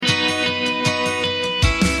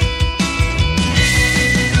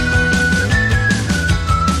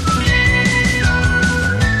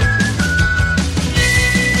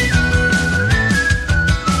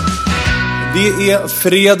Det är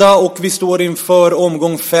fredag och vi står inför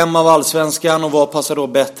omgång 5 av Allsvenskan, och vad passar då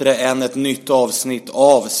bättre än ett nytt avsnitt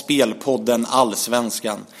av Spelpodden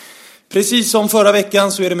Allsvenskan. Precis som förra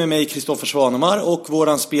veckan så är det med mig Kristoffer Svanemar och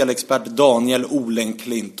våran spelexpert Daniel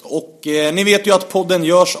Olenklint. Och ni vet ju att podden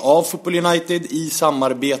görs av Football United i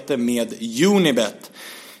samarbete med Unibet.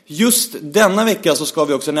 Just denna vecka så ska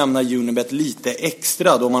vi också nämna Unibet lite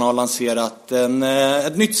extra, då man har lanserat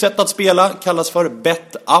ett nytt sätt att spela, kallas för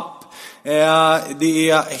BetUp. Det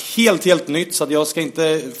är helt nytt, så att jag ska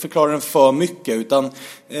inte förklara den för mycket, utan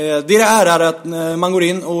det är att man går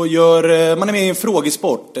in och man är med i en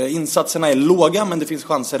frågesport. Insatserna är låga, men det finns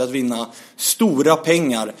chanser att vinna stora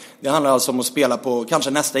pengar. Det handlar alltså om att spela på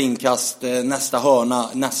kanske nästa inkast, nästa hörna,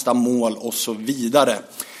 nästa mål och så vidare.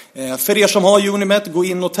 För er som har Unibet, gå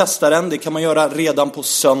in och testa den. Det kan man göra redan på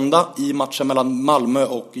söndag i matchen mellan Malmö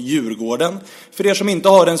och Djurgården. För er som inte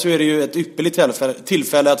har den så är det ju ett ypperligt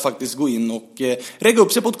tillfälle att faktiskt gå in och regga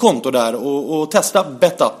upp sig på ett konto där och testa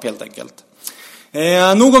BetUp helt enkelt.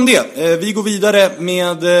 Nog om det. Vi går vidare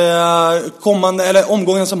med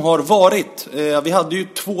omgången som har varit. Vi hade ju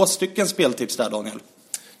 2 stycken speltips där, Daniel.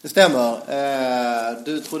 Det stämmer.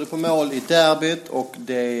 Du trodde på mål i derbyt och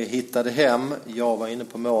det hittade hem. Jag var inne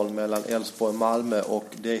på mål mellan Elfsborg och Malmö och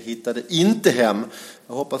det hittade inte hem.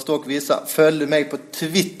 Jag hoppas dock vissa följde mig på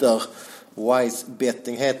Twitter. Wise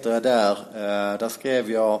Betting heter jag där. Där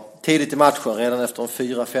skrev jag tidigt i matchen, redan efter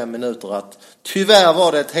 4-5 minuter, att tyvärr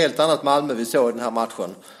var det ett helt annat Malmö vi såg i den här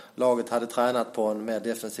matchen. Laget hade tränat på en mer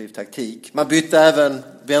defensiv taktik. Man bytte även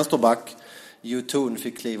vänsterback. Jutun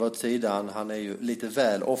fick kliva åt sidan. Han är ju lite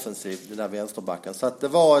väl offensiv, den där vänsterbacken. Så att det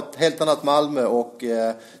var ett helt annat Malmö och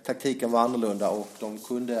taktiken var annorlunda. Och de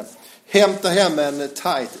kunde hämta hem en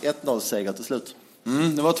tight 1-0-seger till slut.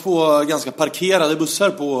 Det var 2 ganska parkerade bussar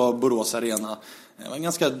på Borås Arena. Det var en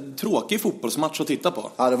ganska tråkig fotbollsmatch att titta på.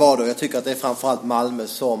 Ja, det var det. Jag tycker att det är framförallt Malmö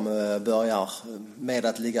som börjar med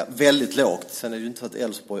att ligga väldigt lågt. Sen är det ju inte så att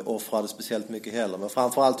Elfsborg offrade speciellt mycket heller. Men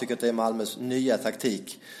framförallt tycker jag att det är Malmös nya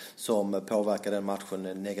taktik som påverkar den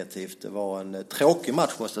matchen negativt. Det var en tråkig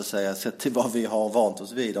match, måste jag säga, sett till vad vi har vant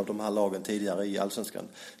oss vid av de här lagen tidigare i Allsvenskan.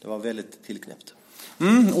 Det var väldigt tillknäppt.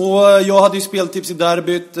 Och jag hade ju speltips i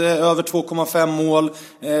derbyt, över 2,5 mål,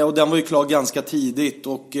 och den var ju klar ganska tidigt,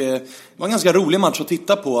 och det var en ganska rolig match att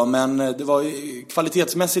titta på, men det var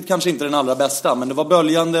kvalitetsmässigt kanske inte den allra bästa, men det var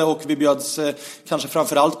böljande och vi bjöds kanske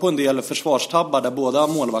framförallt på en del försvarstabbar där båda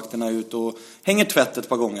målvakterna är ut och hänger tvätt ett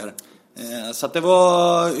par gånger. Så att det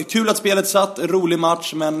var kul att spelet satt, rolig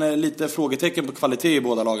match, men lite frågetecken på kvalitet i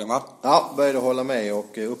båda lagen, va? Ja, började hålla med,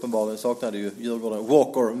 och uppenbarligen saknade ju Djurgården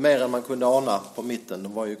Walker mer än man kunde ana på mitten.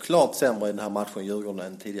 De var ju klart sämre i den här matchen, Djurgården,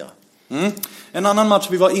 än tidigare. En annan match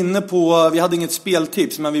vi var inne på, vi hade inget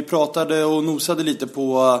speltips, men vi pratade och nosade lite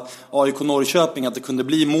på AIK Norrköping, att det kunde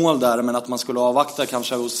bli mål där, men att man skulle avvakta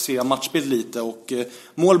kanske och se matchbild lite, och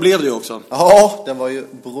mål blev det ju också. Ja, den var ju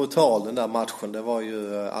brutal, den där matchen. Det var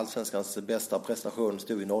ju Allsvenskans bästa prestation,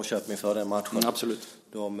 stod i Norrköping för den matchen. Absolut.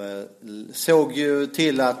 De såg ju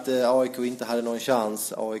till att AIK inte hade någon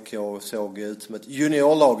chans. AIK såg ut som ett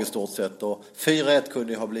juniorlag i stort sett, och 4-1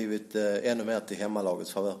 kunde ju ha blivit ännu mer till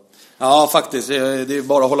hemmalagets favör. Ja, faktiskt. Det är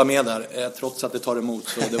bara att hålla med där, trots att det tar emot.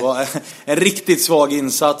 Så det var en riktigt svag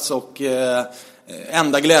insats, och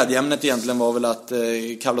enda glädjeämnet egentligen var väl att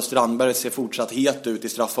Carlos Strandberg ser fortsatt het ut i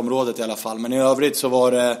straffområdet i alla fall. Men i övrigt så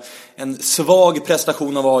var det en svag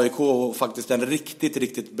prestation av AIK, och faktiskt en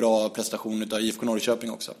riktigt bra prestation av IFK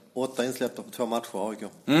Norrköping också. 8 insläppta på 2 matcher AIK.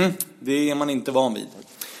 Det är man inte van vid.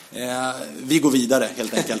 Vi går vidare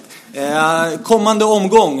helt enkelt. Kommande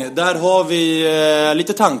omgång, där har vi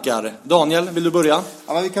lite tankar. Daniel, vill du börja?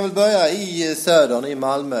 Ja, men vi kan väl börja i södern, i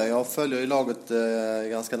Malmö. Jag följer ju laget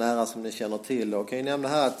ganska nära, som ni känner till. Och kan ju nämna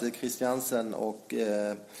här att Christiansen och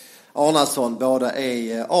Arnason båda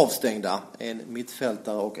är avstängda. En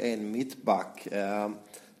mittfältare och en mittback.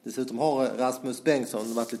 Dessutom har Rasmus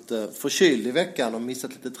Bengtsson varit lite förkyld i veckan och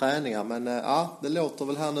missat lite träningar. Men ja, det låter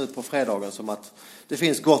väl här nu på fredagen som att det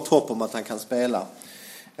finns gott hopp om att han kan spela.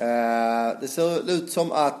 Det ser ut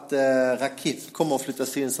som att Rakip kommer att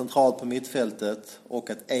flyttas in centralt på mittfältet, och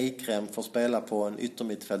att Eikrem får spela på en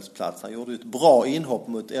yttermittfältsplats. Han gjorde ett bra inhopp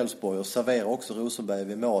mot Elfsborg och serverar också Rosenberg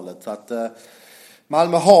vid målet. Så att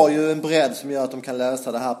Malmö har ju en bredd som gör att de kan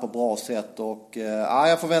lösa det här på bra sätt. Och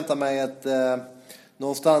jag förväntar mig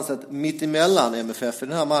någonstans ett mittemellan MFF i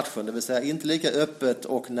den här matchen. Det vill säga inte lika öppet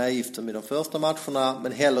och naivt som i de första matcherna,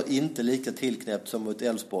 men heller inte lika tillknäppt som mot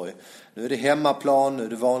Elfsborg. Nu är det hemmaplan, nu är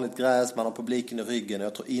det vanligt gräs, man har publiken i ryggen, och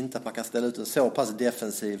jag tror inte att man kan ställa ut en så pass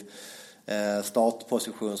defensiv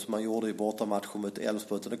startposition som man gjorde i bortamatchen mot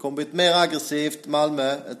Elfsborg. Det kommer bli ett mer aggressivt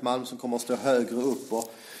Malmö, ett Malmö som kommer att stå högre upp.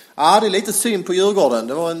 Ja, det är lite synd på Djurgården.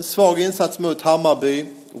 Det var en svag insats mot Hammarby.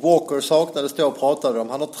 Walker saknades då och pratade om.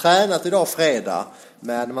 Han har tränat idag fredag,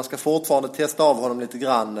 men man ska fortfarande testa av honom lite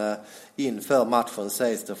grann inför matchen,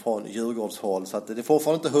 sägs det från Djurgårdshåll. Så att det är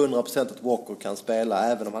fortfarande inte 100% att Walker kan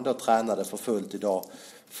spela, även om han då tränade för fullt idag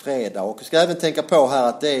fredag. Och vi ska även tänka på här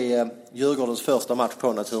att det är Djurgårdens första match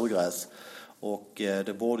på naturgräs. Och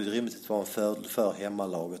det borde ju rimligtvis vara en fördel för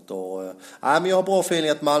hemmalaget. Men jag har bra feeling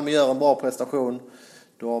att Malmö gör en bra prestation.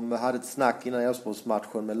 De hade ett snack innan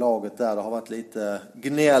Elfsborgsmatchen med laget där. Det har varit lite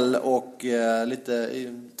gnäll och lite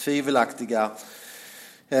tvivelaktiga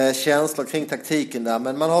känslor kring taktiken där.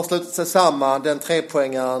 Men man har slutat sig samman. Den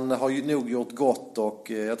 3-poängaren har ju nog gjort gott. Och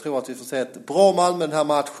jag tror att vi får se ett bra Malmö den här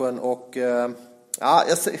matchen. Och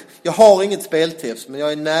jag har inget speltips, men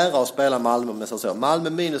jag är nära att spela Malmö med så. Malmö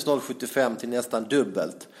minus 0,75 till nästan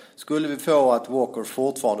dubbelt. Skulle vi få att Walker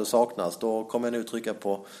fortfarande saknas, då kommer jag nu trycka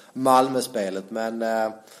på Malmö-spelet. Men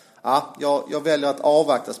jag väljer att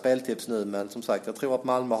avvakta speltips nu. Men som sagt, jag tror att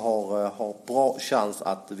Malmö har bra chans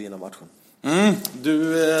att vinna matchen.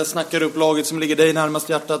 Du snackar upp laget som ligger dig närmast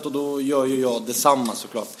hjärtat, och då gör ju jag detsamma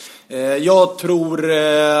såklart. Jag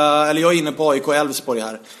är inne på AIK Elfsborg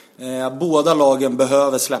här. Båda lagen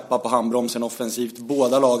behöver släppa på handbromsen offensivt.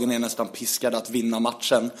 Båda lagen är nästan piskade att vinna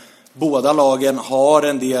matchen. Båda lagen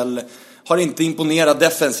har inte imponerat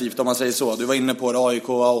defensivt, om man säger så. Du var inne på det, AIK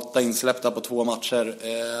har 8 insläppta på 2 matcher.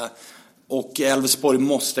 Och Elfsborg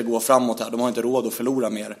måste gå framåt här. De har inte råd att förlora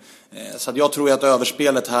mer. Så att jag tror att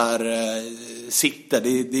överspelet här sitter. Det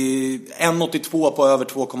är 1,82 på över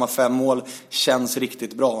 2,5 mål. Känns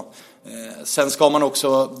riktigt bra. Sen ska man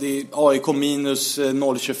också, AIK minus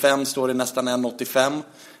 0,25 står det nästan 1,85.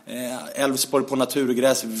 Elfsborg på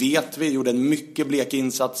naturgräs vet vi gjorde en mycket blek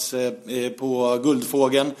insats på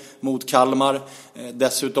Guldfågeln mot Kalmar.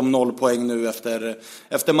 Dessutom 0 poäng nu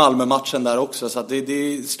efter Malmö-matchen där också. Så att det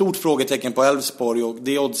är stort frågetecken på Elfsborg, och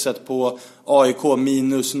det oddset på AIK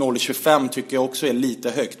minus 0,25 tycker jag också är lite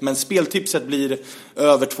högt. Men speltipset blir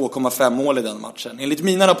över 2,5 mål i den matchen. Enligt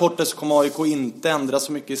mina rapporter så kommer AIK inte ändra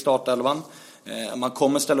så mycket i startelvan. Man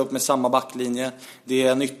kommer ställa upp med samma backlinje. Det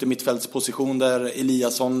är en yttermittfältsposition där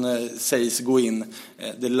Eliasson sägs gå in.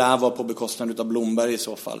 Det lär vara på bekostnad av Blomberg i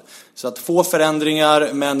så fall. Så att få förändringar,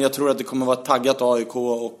 men jag tror att det kommer vara ett taggat AIK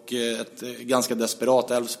och ett ganska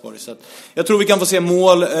desperat Elfsborg. Så att jag tror vi kan få se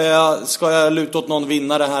mål. Ska jag luta åt någon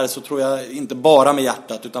vinnare här, så tror jag inte bara med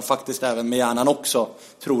hjärtat utan faktiskt även med hjärnan också,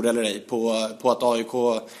 tror eller ej, på att AIK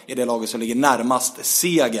är det laget som ligger närmast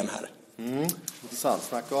segern här. Intressant.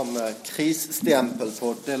 Snacka om krisstämpel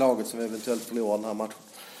på det laget som eventuellt förlorar den här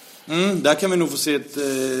matchen. Där kan vi nog få se ett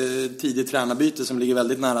tidigt tränarbyte som ligger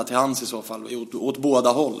väldigt nära till hands i så fall, åt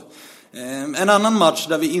båda håll. En annan match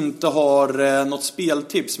där vi inte har något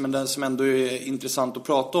speltips, men den som ändå är intressant att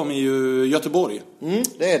prata om, är ju Göteborg.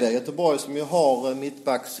 Det är det. Göteborg som ju har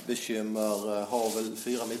mittbacksbekymmer, har väl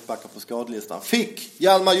 4 mittbackar på skadelistan. Fick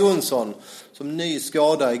Hjalmar Jonsson som ny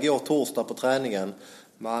skada igår torsdag på träningen.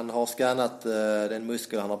 Man har skannat den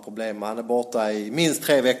muskel han har problem med. Han är borta i minst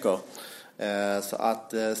 3 veckor. Så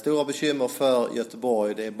att stora bekymmer för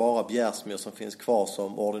Göteborg. Det är bara Bjärsmyr som finns kvar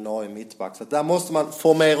som ordinarie mittback. Så att där måste man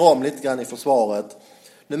formera om lite grann i försvaret.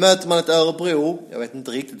 Nu möter man ett Örebro. Jag vet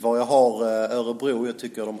inte riktigt var jag har Örebro. Jag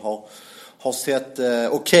tycker de har sett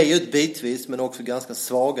okej ut bitvis, men också ganska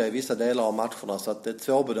svaga i vissa delar av matcherna. Så att det är ett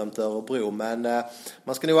svårbedömt Örebro. Men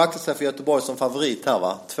man ska nog akta sig för Göteborg som favorit här,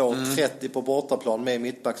 va? 2,30 på bortaplan med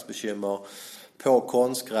mittbacksbekymmer på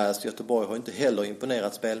konstgräs. Göteborg har inte heller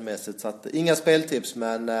imponerat spelmässigt. Så att inga speltips,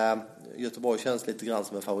 men Göteborg känns lite grann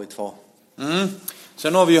som en favorit för.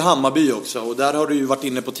 Sen har vi ju Hammarby också, och där har du ju varit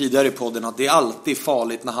inne på tidigare i podden att det är alltid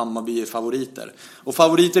farligt när Hammarby är favoriter. Och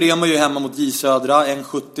favoriter är man ju hemma mot J Södra,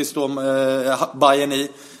 1,70 står Bayern i.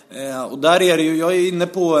 Och där är det ju, jag är inne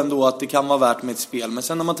på ändå att det kan vara värt med ett spel. Men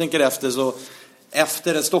sen när man tänker efter så,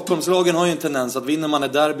 Stockholmslagen har ju en tendens att vinner man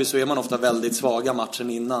ett derby så är man ofta väldigt svaga matchen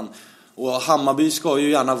innan. Och Hammarby ska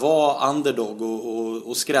ju gärna vara underdog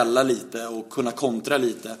och skrälla lite och kunna kontra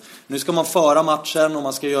lite. Nu ska man föra matchen och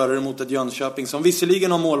man ska göra det mot ett Jönköping som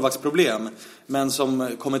visserligen har målvaktsproblem, men som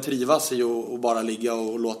kommer trivas i att bara ligga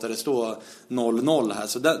och låta det stå 0-0 här.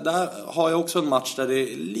 Så där har jag också en match där det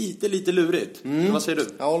är lite lurigt. Vad säger du?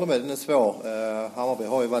 Jag håller med, den är svår. Hammarby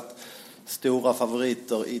har ju varit stora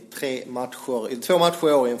favoriter i 2 matcher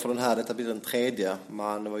i år inför den här. Detta blir den 3:e.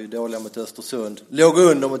 Man var ju dåliga mot Östersund. Låg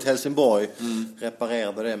under mot Helsingborg.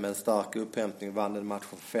 Reparerade det med en stark upphämtning. Vann den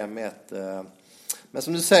matchen 5-1. Men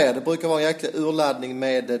som du säger, det brukar vara en jäkla urladdning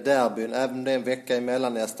med derbyn. Även om det är en vecka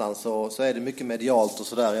emellan nästan så är det mycket medialt och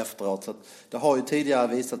sådär efteråt. Så att det har ju tidigare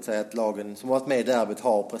visat sig att lagen som varit med i derbyt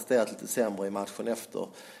har presterat lite sämre i matchen efter.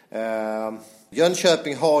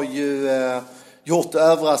 Jönköping har ju gjort det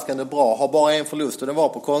överraskande bra. Har bara en förlust och den var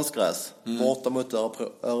på konstgräs. Borta mot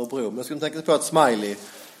Örebro. Men jag skulle tänka på att Smiley,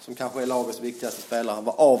 som kanske är lagets viktigaste spelare, han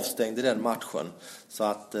var avstängd i den matchen. Så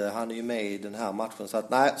att han är ju med i den här matchen. Så att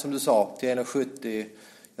nej, som du sa, till 1,70.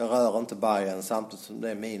 Jag rör inte Bayern samtidigt som det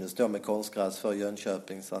är minus då med konstgräs för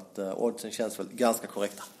Jönköping. Så att oddsen känns väl ganska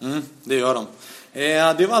korrekta. Det gör de.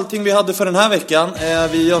 Det var allting vi hade för den här veckan.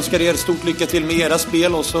 Vi önskar er stort lycka till med era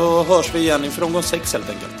spel och så hörs vi igen inför omgång 6 helt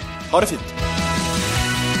enkelt. Ha det fint!